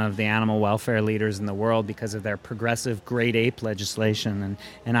as one of the animal welfare leaders in the world because of their progressive great ape legislation.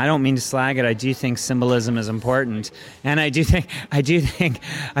 And I don't mean to slag it. I do think symbolism is important, and I do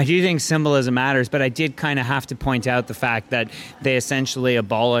think symbolism matters. But I did kind of have to point out the fact that they essentially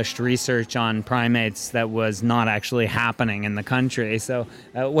abolished research on primates that was not actually happening in the country. So,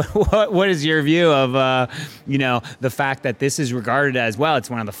 what is your view of the fact that this is regarded as, well, it's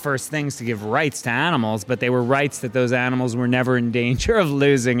one of the first things to give rights to animals, but they were rights that those animals were never in danger of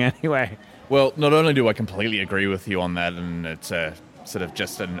losing anyway? Well, not only do I completely agree with you on that, and it's a sort of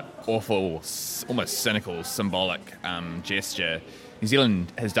just an awful, almost cynical, symbolic gesture, New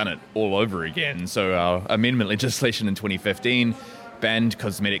Zealand has done it all over again. So our amendment legislation in 2015 banned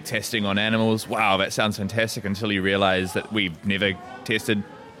cosmetic testing on animals. Wow, that sounds fantastic until you realize that we've never tested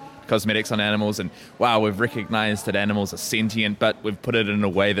cosmetics on animals, and wow, we've recognized that animals are sentient, but we've put it in a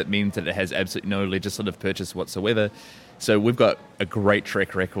way that means that it has absolutely no legislative purchase whatsoever. So we've got a great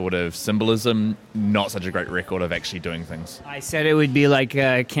track record of symbolism, not such a great record of actually doing things. I said it would be like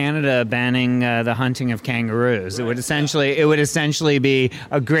Canada banning the hunting of kangaroos. Right. It would essentially be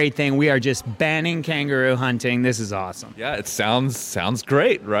a great thing. We are just banning kangaroo hunting. This is awesome. Yeah, it sounds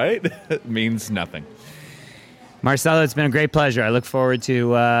great, right? It means nothing. Marcelo, it's been a great pleasure. I look forward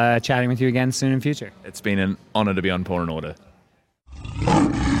to chatting with you again soon in the future. It's been an honor to be on Paw Order.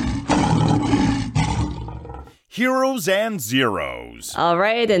 Heroes and Zeros. All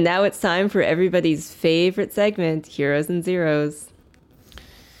right, and now it's time for everybody's favorite segment, Heroes and Zeros.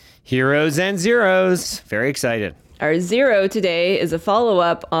 Heroes and Zeros. Very excited. Our zero today is a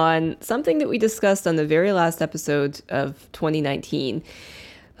follow-up on something that we discussed on the very last episode of 2019.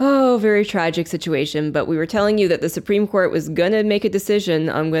 Oh, very tragic situation, but we were telling you that the Supreme Court was going to make a decision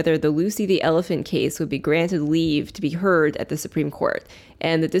on whether the Lucy the elephant case would be granted leave to be heard at the Supreme Court.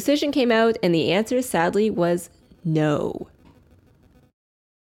 And the decision came out, and the answer, sadly, was no.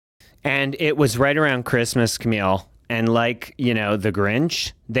 And it was right around Christmas, Camille. And like, the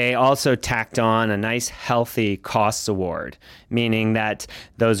Grinch, they also tacked on a nice, healthy costs award, meaning that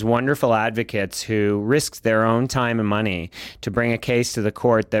those wonderful advocates who risked their own time and money to bring a case to the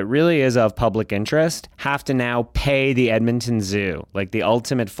court that really is of public interest have to now pay the Edmonton Zoo, like the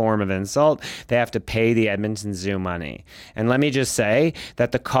ultimate form of insult. They have to pay the Edmonton Zoo money. And let me just say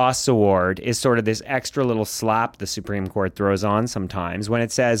that the costs award is sort of this extra little slap the Supreme Court throws on sometimes when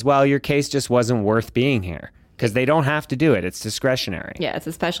it says, well, your case just wasn't worth being here. Because they don't have to do it. It's discretionary. Yeah, it's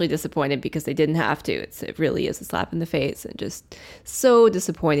especially disappointed because they didn't have to. It really is a slap in the face, and just so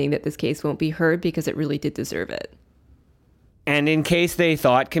disappointing that this case won't be heard because it really did deserve it. And in case they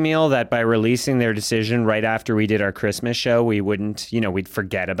thought, Camille, that by releasing their decision right after we did our Christmas show, we wouldn't, we'd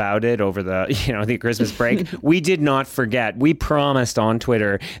forget about it over the, the Christmas break. We did not forget. We promised on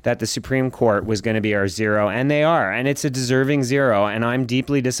Twitter that the Supreme Court was going to be our zero, and they are. And it's a deserving zero, and I'm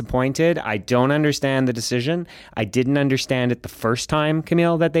deeply disappointed. I don't understand the decision. I didn't understand it the first time,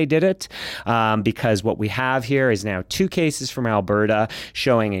 Camille, that they did it, because what we have here is now 2 cases from Alberta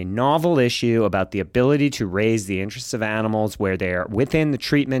showing a novel issue about the ability to raise the interests of animals falls where they are within the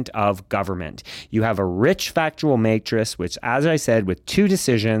treatment of government. You have a rich factual matrix, which, as I said, with 2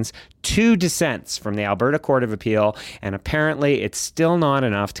 decisions, 2 dissents from the Alberta Court of Appeal, and apparently it's still not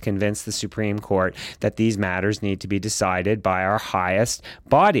enough to convince the Supreme Court that these matters need to be decided by our highest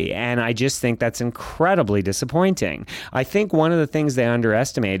body. And I just think that's incredibly disappointing. I think one of the things they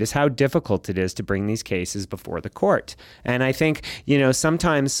underestimate is how difficult it is to bring these cases before the court. And I think,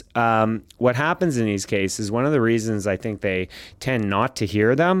 sometimes what happens in these cases, one of the reasons I think they tend not to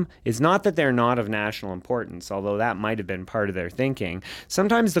hear them is not that they're not of national importance, although that might have been part of their thinking.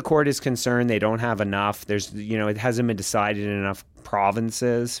 Sometimes the court is concerned they don't have enough. It hasn't been decided in enough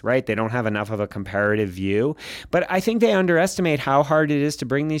provinces, right? They don't have enough of a comparative view. But I think they underestimate how hard it is to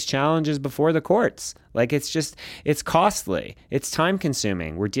bring these challenges before the courts. It's costly. It's time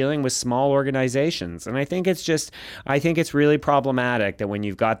consuming. We're dealing with small organizations. And I think it's really problematic that when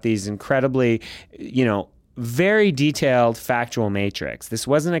you've got these incredibly, very detailed factual matrix. This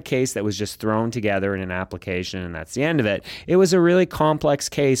wasn't a case that was just thrown together in an application and that's the end of it. It was a really complex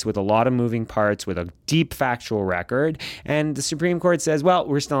case with a lot of moving parts, with a deep factual record. And the Supreme Court says, well,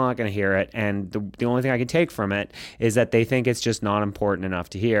 we're still not going to hear it. And the only thing I can take from it is that they think it's just not important enough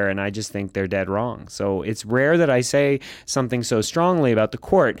to hear. And I just think they're dead wrong. So it's rare that I say something so strongly about the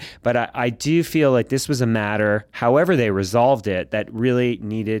court, but I do feel like this was a matter, however they resolved it, that really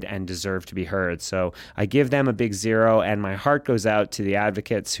needed and deserved to be heard. So I give them a big 0, and my heart goes out to the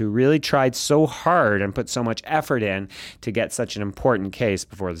advocates who really tried so hard and put so much effort in to get such an important case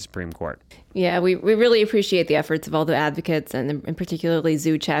before the Supreme Court. Yeah, we really appreciate the efforts of all the advocates, and particularly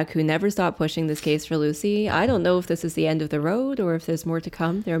Zuchek, who never stopped pushing this case for Lucy. I don't know if this is the end of the road or if there's more to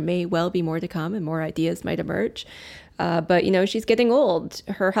come. There may well be more to come and more ideas might emerge. But, she's getting old.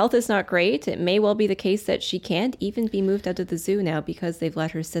 Her health is not great. It may well be the case that she can't even be moved out of the zoo now because they've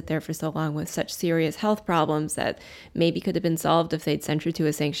let her sit there for so long with such serious health problems that maybe could have been solved if they'd sent her to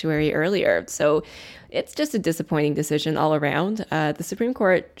a sanctuary earlier. So it's just a disappointing decision all around. The Supreme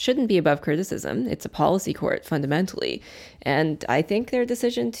Court shouldn't be above criticism. It's a policy court fundamentally. And I think their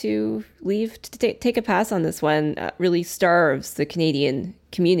decision to take a pass on this one really starves the Canadian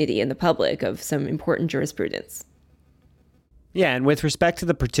community and the public of some important jurisprudence. Yeah, and with respect to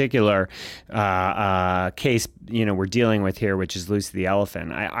the particular case, we're dealing with here, which is Lucy the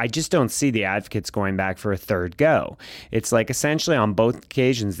elephant, I just don't see the advocates going back for a third go. It's like essentially on both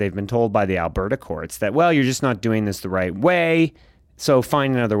occasions they've been told by the Alberta courts that, well, you're just not doing this the right way, so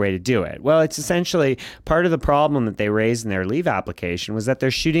find another way to do it. Well, it's essentially part of the problem that they raised in their leave application was that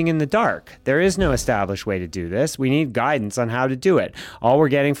they're shooting in the dark. There is no established way to do this. We need guidance on how to do it. All we're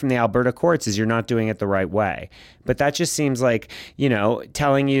getting from the Alberta courts is you're not doing it the right way. But that just seems like,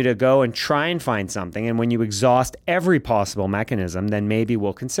 telling you to go and try and find something. And when you exhaust every possible mechanism, then maybe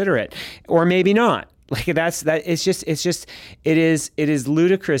we'll consider it, or maybe not. It is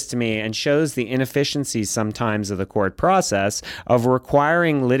ludicrous to me and shows the inefficiencies sometimes of the court process of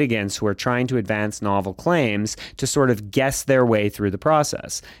requiring litigants who are trying to advance novel claims to sort of guess their way through the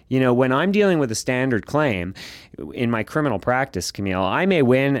process. When I'm dealing with a standard claim in my criminal practice, Camille, I may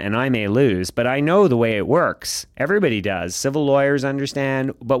win and I may lose, but I know the way it works. Everybody does. Civil lawyers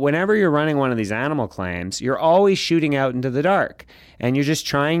understand. But whenever you're running one of these animal claims, you're always shooting out into the dark. And you're just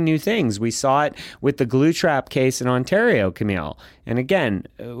trying new things. We saw it with the glue trap case in Ontario, Camille. And again,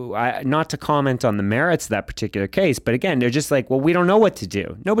 not to comment on the merits of that particular case, but again, they're just like, well, we don't know what to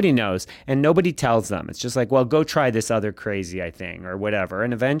do. Nobody knows, and nobody tells them. It's just like, well, go try this other crazy thing or whatever.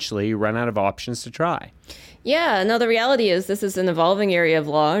 And eventually you run out of options to try. Yeah, no, the reality is this is an evolving area of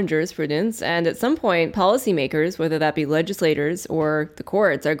law and jurisprudence, and at some point, policymakers, whether that be legislators or the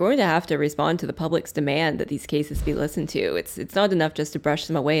courts, are going to have to respond to the public's demand that these cases be listened to. It's not enough just to brush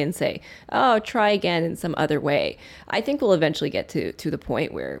them away and say, oh, try again in some other way. I think we'll eventually get to the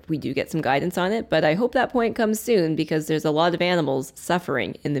point where we do get some guidance on it, but I hope that point comes soon because there's a lot of animals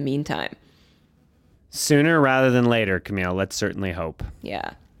suffering in the meantime. Sooner rather than later, Camille. Let's certainly hope.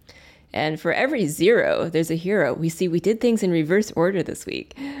 Yeah. And for every 0, there's a hero. We did things in reverse order this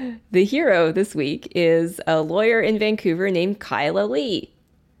week. The hero this week is a lawyer in Vancouver named Kyla Lee.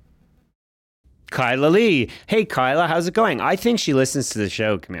 Kyla Lee. Hey, Kyla, how's it going? I think she listens to the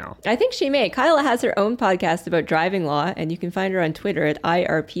show, Camille. I think she may. Kyla has her own podcast about driving law, and you can find her on Twitter at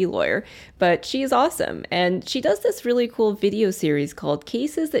IRPLawyer. But she's awesome, and she does this really cool video series called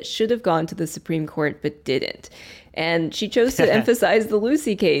Cases That Should Have Gone to the Supreme Court But Didn't. And she chose to emphasize the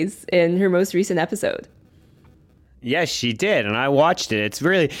Lucy case in her most recent episode. Yes, she did, and I watched it. It's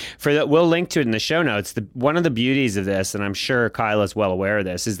really we'll link to it in the show notes. One of the beauties of this, and I'm sure Kyla's well aware of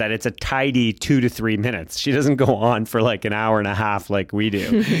this, is that it's a tidy 2 to 3 minutes. She doesn't go on for like an hour and a half like we do.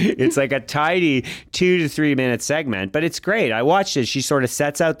 It's like a tidy 2 to 3 minute segment, but it's great. I watched it. She sort of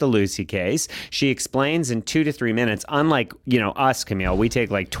sets out the Lucy case. She explains in 2 to 3 minutes. Unlike us, Camille, we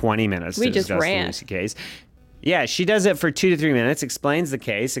take like 20 minutes to discuss the Lucy case. Yeah, she does it for 2 to 3 minutes, explains the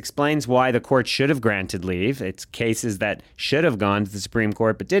case, explains why the court should have granted leave. It's cases that should have gone to the Supreme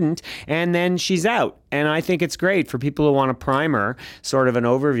Court but didn't, and then she's out. And I think it's great for people who want a primer, sort of an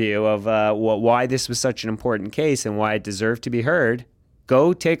overview of why this was such an important case and why it deserved to be heard.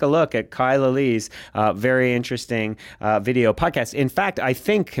 Go take a look at Kyla Lee's very interesting video podcast. In fact, I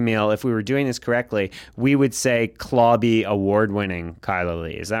think, Camille, if we were doing this correctly, we would say Clawbie award-winning Kyla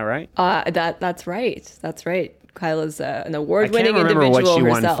Lee. Is that right? That's right. That's right. Kyla's an award-winning individual herself. I can't remember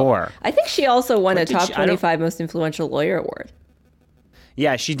what she won for. I think she also won a top 25 most influential lawyer award.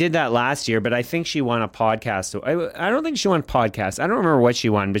 Yeah, she did that last year, but I think she won a podcast. I don't think she won podcast. I don't remember what she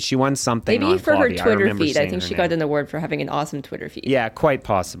won, but she won something. Maybe for her Clawbie. Twitter feed. I think she got an award for having an awesome Twitter feed. Yeah, quite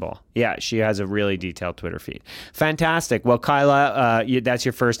possible. Yeah, she has a really detailed Twitter feed. Fantastic. Well, Kyla, that's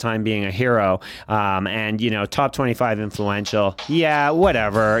your first time being a hero. And, top 25 influential. Yeah,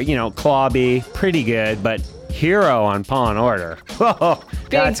 whatever. Clawbie, pretty good, but hero on Paw Order. Whoa,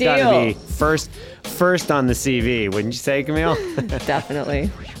 that's got to be first on the CV, wouldn't you say, Camille? Definitely.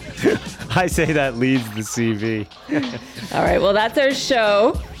 I say that leads the CV. All right, well, that's our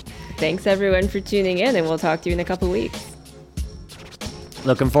show. Thanks, everyone, for tuning in, and we'll talk to you in a couple weeks.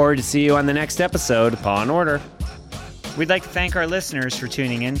 Looking forward to see you on the next episode of Paw Order. We'd like to thank our listeners for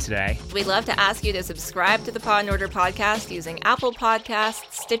tuning in today. We'd love to ask you to subscribe to the Paw Order podcast using Apple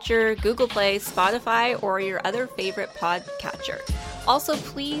Podcasts, Stitcher, Google Play, Spotify, or your other favorite podcatcher. Also,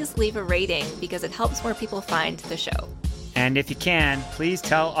 please leave a rating because it helps more people find the show. And if you can, please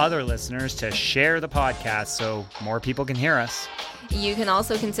tell other listeners to share the podcast so more people can hear us. You can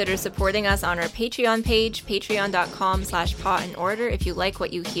also consider supporting us on our Patreon page, patreon.com/pawandorder, if you like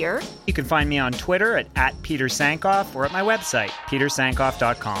what you hear. You can find me on Twitter at Peter Sankoff or at my website,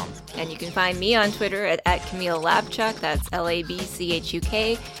 petersankoff.com. And you can find me on Twitter at Camille Labchuk, that's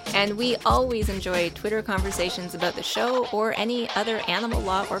LABCHUK. And we always enjoy Twitter conversations about the show or any other animal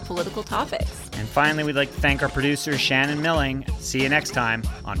law or political topics. And finally, we'd like to thank our producer, Shannon Milling. See you next time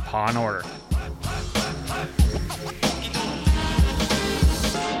on Paw and Order.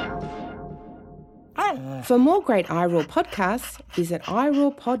 For more great iRaw podcasts, visit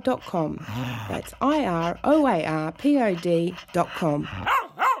irawpod.com. That's IROARPOD.com.